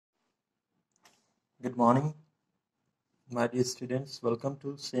Good morning, my dear students. Welcome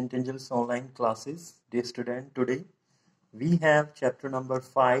to St. Angel's online classes. Dear student, today we have chapter number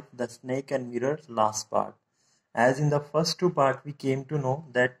 5, The Snake and Mirror, last part. As in the first two parts, we came to know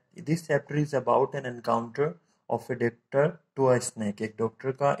that this chapter is about an encounter of a doctor to a snake. एक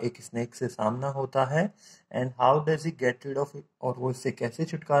doctor का एक snake से सामना होता है and how does he get rid of it और वो इससे कैसे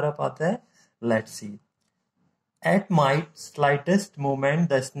छुटकारा पाता है. Let's see. At my slightest movement,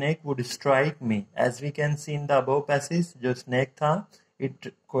 the snake would strike me. As we can see in the above passage, जो snake था, it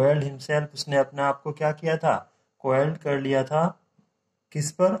coiled himself. उसने अपने आप को क्या किया था? Coiled कर लिया था.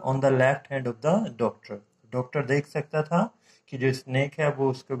 किस पर? On the left hand of the doctor. Doctor देख सकता था कि जो snake है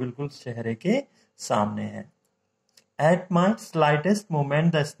वो उसके बिल्कुल चेहरे के सामने है. At my slightest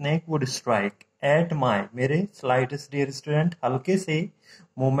movement, the snake would strike. At my, मेरे slightest dear student, हल्के से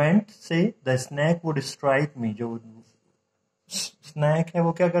movement से the snake would strike me. जो snake है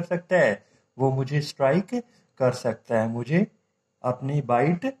वो क्या कर सकता है? वो मुझे strike कर सकता है, मुझे अपनी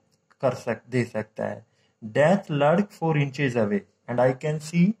bite दे सकता है. Death lurked 4 inches away, and I can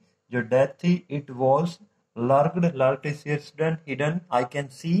see जो death थी, it was lurked is here student, hidden. I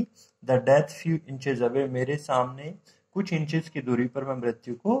can see the death few inches away. मेरे सामने कुछ इंचेस की दूरी पर मैं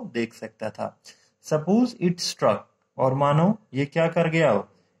मृत्यु को देख सकता था. Suppose it struck, और मानो ये क्या कर गया हो?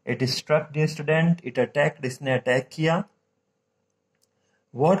 It struck dear student, it attacked, इसने अटैक किया.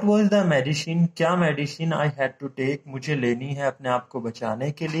 What was the medicine? क्या medicine I had to take? मुझे लेनी है अपने आप को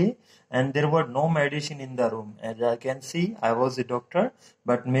बचाने के लिए. And there were no medicine in the room. As I can see, I was a doctor,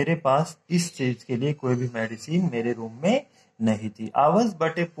 but मेरे पास इस चीज के लिए कोई भी मेडिसिन मेरे रूम में नहीं थी. I was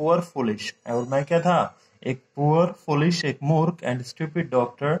but a poor foolish, और मैं क्या था? एक poor foolish, एक मूर्ख and stupid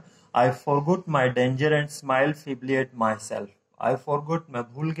doctor. I forgot my danger and smiled feebly at myself. I forgot, मैं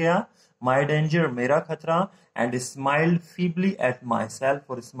भूल गया, my danger, मेरा खतरा, and smiled feebly at myself,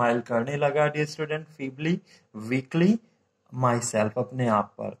 और smile करने लगा dear student, feebly, weakly, myself, अपने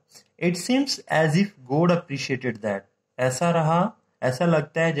आप पर. It seems as if God appreciated that. ऐसा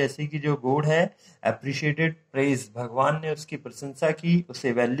लगता है जैसे कि जो गॉड है appreciated, praise, भगवान ने उसकी प्रशंसा की,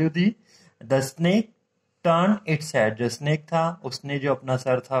 उसे value the. The snake turned its head. जो स्नेक था उसने जो अपना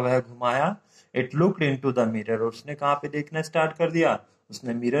सर था वह घुमाया. It looked into the mirror. और उसने कहाँ पे देखना स्टार्ट कर दिया?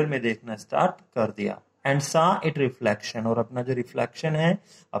 उसने मिरर में देखना स्टार्ट कर दिया. And saw it reflection. और अपना जो रिफ्लेक्शन है,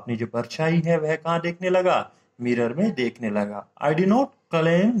 अपनी जो परछाई है, वह कहाँ देखने लगा? मिरर में देखने लगा. I do not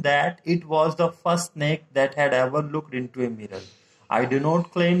claim that it was the first snake that had ever looked into a mirror. I do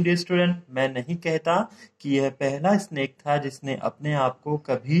not claim dear student, मैं नहीं कहता कि यह पहला स्नेक था जिसने अपने आप को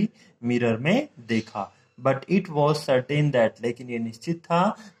कभी मिरर में देखा. But it was certain that, लेकिन ये निश्चित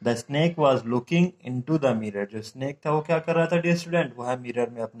था, the snake was looking into the mirror. जो स्नेक था वो क्या कर रहा था dear student? वह मिरर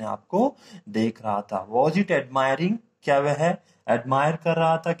में अपने आप को देख रहा था. Was it admiring? क्या वह एडमायर कर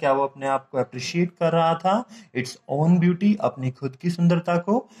रहा था? क्या वो अपने आप को अप्रिशिएट कर रहा था? इट्स ओन ब्यूटी, अपनी खुद की सुंदरता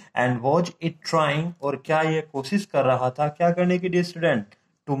को. एंड वॉज इट ट्राइंग, और क्या ये कोशिश कर रहा था क्या करने की dear student?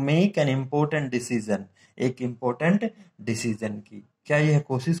 To make an important decision, एक इम्पोर्टेंट डिसीजन की. क्या यह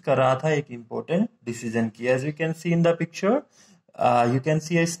कोशिश कर रहा था एक इम्पोर्टेंट डिसीजन की? As you can see in the picture, you can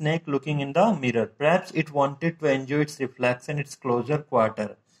see a snake looking in the mirror. Perhaps it wanted to enjoy its reflection, its closer quarter.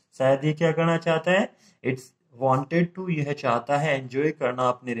 शायद ये क्या करना चाहता है? It's wanted to, यह चाहता है एंजॉय करना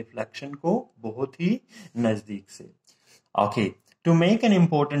अपने रिफ्लेक्शन को बहुत ही नजदीक से. Okay, to make an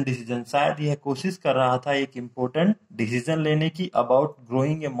important decision, शायद यह कोशिश कर रहा था एक इम्पोर्टेंट डिसीजन लेने की. अबाउट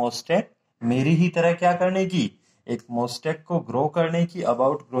ग्रोइंग ए मोस्टेक, मेरी ही तरह क्या करने की? एक मोस्टेक को ग्रो करने की.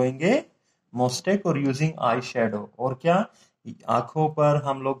 अबाउट ग्रोइंग ए मोस्टेक, और यूजिंग आई शेडो, और क्या आंखों पर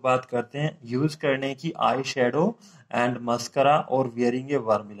हम लोग बात करते हैं यूज करने की आई शेडो एंड मस्करा, और वियरिंग ए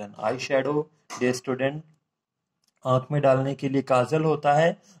वर्मिलन. आई शेडो डे स्टूडेंट आंख में डालने के लिए काजल होता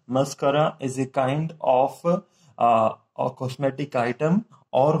है. Mascara is a kind of cosmetic item,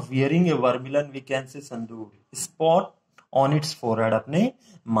 और wearing A वर्मिलन we can say संदूर, spot on it's forehead, अपने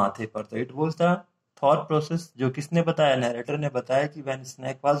माथे पर. तो it was the thought process. जो किसने बताया? नरेटर ने बताया कि when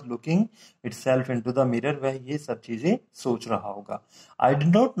snake was looking itself into the mirror, वह ये सब चीजें सोच रहा होगा. I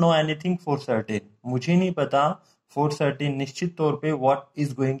did not know anything for certain, मुझे नहीं पता फॉर सर्टेन, निश्चित तौर पे, what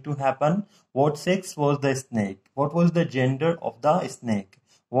is going to happen. What sex was the snake, what was the gender of the snake,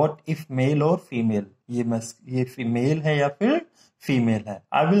 what if mail और फीमेल, ये फीमेल है या फिर फीमेल है.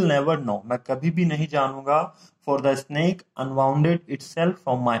 आई विल नेवर नो, मैं कभी भी नहीं जानूंगा. For the snake अनवाउंडेड itself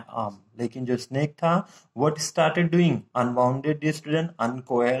from my arm, लेकिन जो स्नेक था what started doing? अनवाउंडेड dear student,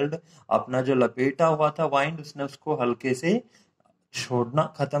 अनकोइल्ड, अपना जो लपेटा हुआ था वाइंड, उसने उसको हल्के से छोड़ना,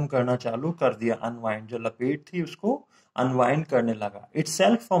 खत्म करना चालू कर दिया. अनवाइंड, जो लपेट थी उसको अनवाइंड करने लगा.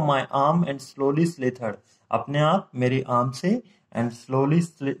 Itself from my arm and slowly स्लिथर्ड, अपने आप मेरी आर्म से and slowly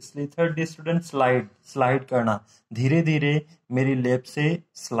स्लीथर्ड the student slide करना, धीरे धीरे मेरी लेप से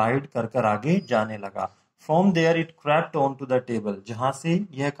स्लाइड कर कर आगे जाने लगा। From there it crept on to the table, जहां से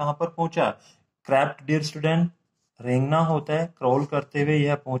यह कहां पर पहुंचा, क्रैप्ड डियर स्टूडेंट रेंगना होता है, क्रॉल करते हुए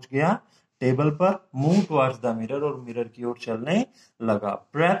यह पहुंच गया टेबल पर, मूव टुवर्ड्स द मिरर, और मिरर की ओर चलने लगा।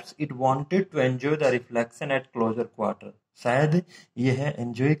 Perhaps it wanted to enjoy the reflection eight closure quarter, शायद यह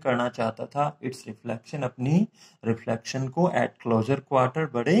एंजॉय करना चाहता था इट्स रिफ्लेक्शन, अपनी रिफ्लेक्शन को, एट क्लोजर क्वार्टर,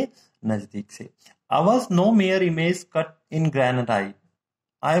 बड़े नजदीक से। I was no mayor image cut in granite,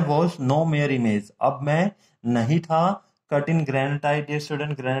 I was no mayor image, अब मैं नहीं था कट इन ग्रेनाइट। ये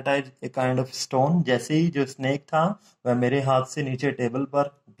student, granite a kind of stone, जैसे ही जो स्नेक था वह मेरे हाथ से नीचे टेबल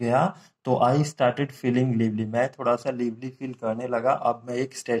पर गया तो आई स्टार्टेड फीलिंग लिवली, मैं थोड़ा सा लिवली फील करने लगा, अब मैं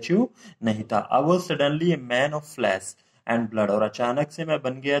एक स्टैच्यू नहीं था। I was suddenly a man of flash and blood, और अचानक से मैं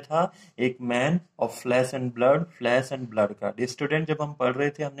बन गया था एक man of flash and blood का। स्टूडेंट, जब हम पढ़ रहे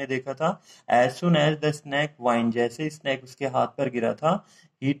थे हमने देखा था as soon as the snake wine, जैसे स्नैक उसके हाथ पर गिरा था,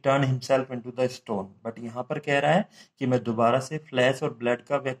 he turned himself into the stone, but यहाँ पर कह रहा है कि मैं दोबारा से फ्लैश और ब्लड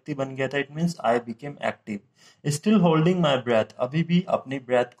का व्यक्ति बन गया था। It means I became active. Still holding my breath, अभी भी अपनी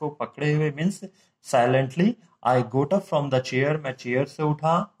ब्रेथ को पकड़े हुए, means silently. I goat up from the chair, मैं चेयर से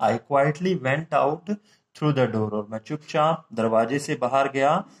उठा। आई quietly went out through the door, और मैं चुपचाप दरवाजे से बाहर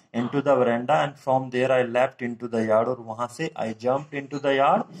गया, into the veranda, and from there I leapt into the yard, और वहां से I jumped into the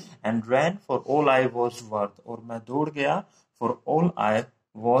yard and ran for all I was worth, और मैं दौड़ गया for all I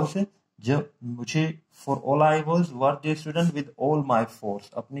was, जब मुझे for all I was worth the student with all my force,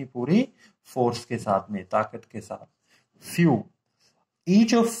 अपनी पूरी फोर्स के साथ में, ताकत के साथ। few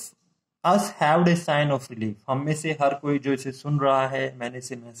each of us have a sign of relief, हम में से हर कोई जो इसे सुन रहा है, मैंने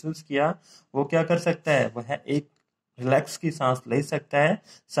इसे महसूस किया, वो क्या कर सकता है, वह एक रिलैक्स की सांस ले सकता है।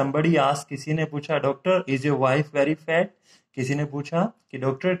 somebody asked, किसी ने पूछा, doctor is your wife very fat, किसी ने पूछा कि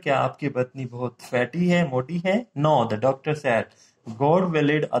डॉक्टर क्या आपकी पत्नी बहुत फैटी है, मोटी है। No, the doctor said, God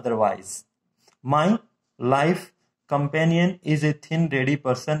willed otherwise, my life companion is a thin ready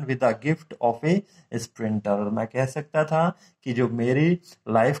person with a gift of a sprinter, और मैं कह सकता था कि जो मेरी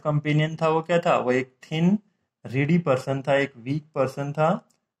लाइफ कंपेनियन था वो क्या था, वो एक थिन रेडी पर्सन था, एक वीक पर्सन था।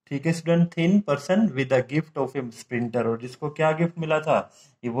 ठीक है student, thin person with a gift of A sprinter, और जिसको क्या गिफ्ट मिला था,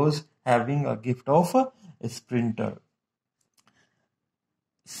 he was having a gift of sprinter.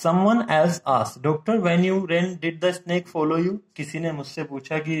 Someone else asked, doctor when you ran did the snake follow you, किसी ने मुझसे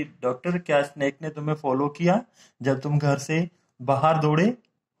पूछा कि डॉक्टर क्या स्नेक ने तुम्हें फॉलो किया जब तुम घर से बाहर दौड़े।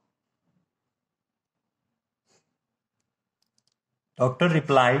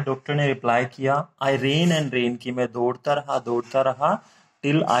 डॉक्टर ने रिप्लाई किया, आई रेन एंड रेन, की मैं दौड़ता रहा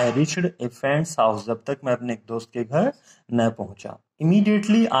till I reached A friends house, जब तक मैं अपने एक दोस्त के घर न पहुंचा।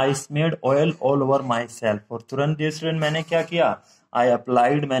 Immediately I स्मेड oil all over my self, और तुरंत स्टूडेंट मैंने क्या किया, आई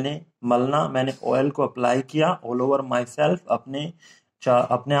अप्लाइड, मैंने ऑयल को अप्लाई किया, ऑल ओवर माई सेल्फ,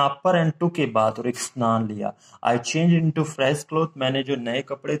 अपने आप पर, एंड टू के बाद, और एक स्नान लिया। I change into fresh cloth, मैंने जो नए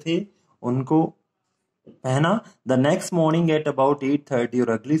कपड़े थे उनको पहना। The next morning at about 8:30, और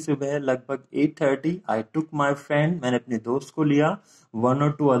अगली सुबह लगभग 8:30, आई टुक माई फ्रेंड, मैंने अपने दोस्त को लिया, वन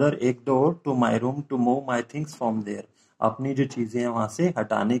और टू अदर, एक दो और, to my room to move my things from there, अपनी जो चीजें हैं वहां से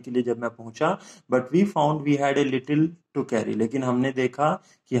हटाने के लिए जब मैं पहुंचा। But we found we had a little to carry, लेकिन हमने देखा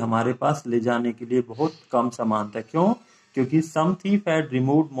कि हमारे पास ले जाने के लिए बहुत कम सामान था। क्यों? क्योंकि सम thief had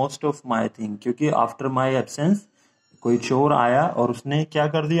removed most of my thing, क्योंकि आफ्टर माई एब्सेंस कोई चोर आया और उसने क्या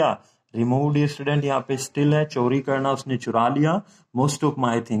कर दिया, रिमूव्ड। स्टूडेंट यहाँ पे स्टिल है, चोरी करना, उसने चुरा लिया मोस्ट ऑफ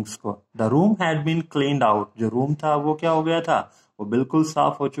माई थिंग्स को। The room had been cleaned out, जो रूम था वो क्या हो गया था, वो बिल्कुल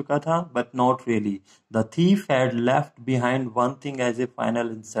साफ हो चुका था, but not really. The thief had left behind one thing as A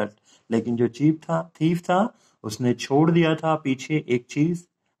final insult, लेकिन जो थीफ था उसने छोड़ दिया था पीछे एक चीज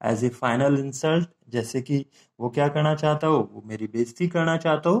एज ए फाइनल इंसल्ट, जैसे कि वो क्या करना चाहता हो, वो मेरी बेइज्जती करना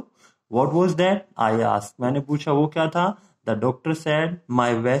चाहता हो। What was that? I asked. मैंने पूछा वो क्या था? The doctor said,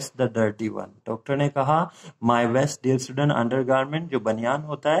 my vest, the dirty one. Doctor ने कहा, my vest, dear student, undergarment, जो बनियान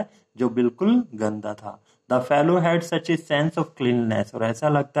होता है, जो बिल्कुल गंदा था। The fellow had such a sense of cleanliness, और ऐसा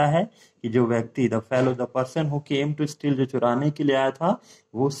लगता है कि जो व्यक्ति, the fellow, the person who came to steal, जो चुराने के लिए आया था,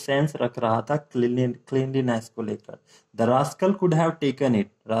 वो सेंस रख रहा था cleanliness को लेकर। The rascal could have taken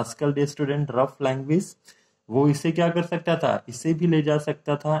it. Rascal, dear student, rough language, वो इसे क्या कर सकता था, इसे भी ले जा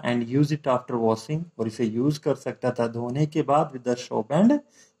सकता था, and use it after washing, और इसे यूज कर सकता था धोने के बाद, with the soap and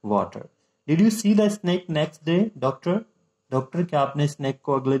water. Did you see the snake next day? Doctor क्या आपने स्नेक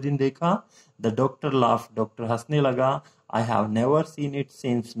को अगले दिन देखा? द डॉक्टर लाफ, डॉक्टर हंसने लगा। I have never seen it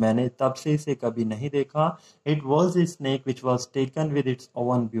since, मैंने तब से इसे कभी नहीं देखा। It was a snake which was taken with its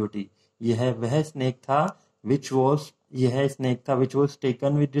oven beauty, यह वह स्नेक था which was यह स्नेक था which was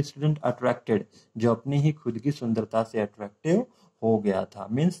taken with the student attracted, जो अपनी ही खुद की सुंदरता से attractive हो गया था.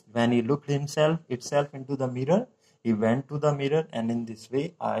 Means when he looked itself into the mirror, he went to the mirror, and in this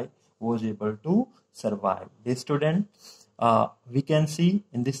way I was able to survive. The student, we can see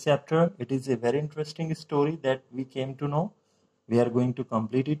in this chapter, it is a very interesting story that we came to know. We are going to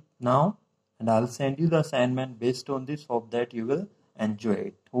complete it now, and I'll send you the assignment based on this. Hope that you will enjoy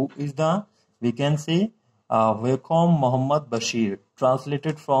it. Who is the, we can say, Vekom Muhammad Bashir,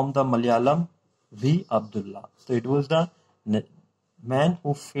 translated from the Malayalam V. Abdullah. So it was the man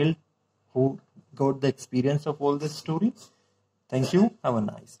who got the experience of all this story. Thank you. Have a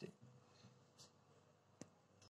nice day.